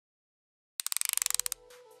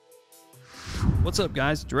What's up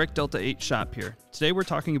guys, Direct Delta 8 Shop here. Today we're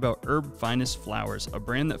talking about Urb Finest Flowers, a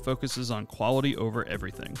brand that focuses on quality over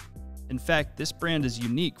everything. In fact, this brand is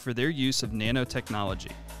unique for their use of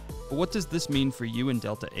nanotechnology. But what does this mean for you in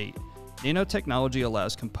Delta 8? Nanotechnology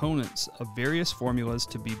allows components of various formulas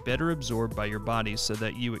to be better absorbed by your body so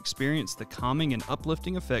that you experience the calming and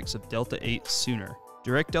uplifting effects of Delta 8 sooner.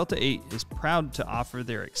 Direct Delta 8 is proud to offer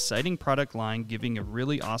their exciting product line, giving a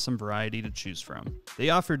really awesome variety to choose from. They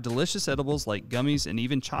offer delicious edibles like gummies and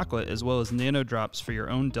even chocolate, as well as nano drops for your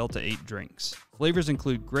own Delta 8 drinks. Flavors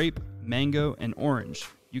include grape, mango, and orange.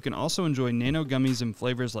 You can also enjoy nano gummies in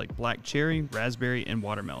flavors like black cherry, raspberry, and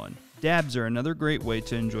watermelon. Dabs are another great way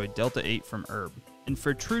to enjoy Delta 8 from Urb. And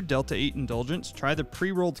for true Delta 8 indulgence, try the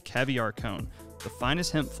pre-rolled caviar cone, the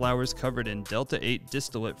finest hemp flowers covered in Delta 8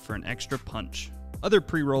 distillate for an extra punch. Other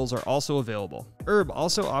pre-rolls are also available. Urb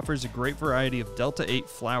also offers a great variety of Delta 8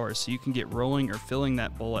 flowers so you can get rolling or filling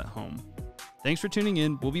that bowl at home. Thanks for tuning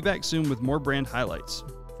in. We'll be back soon with more brand highlights.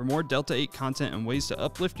 For more Delta 8 content and ways to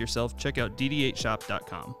uplift yourself, check out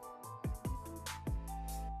dd8shop.com.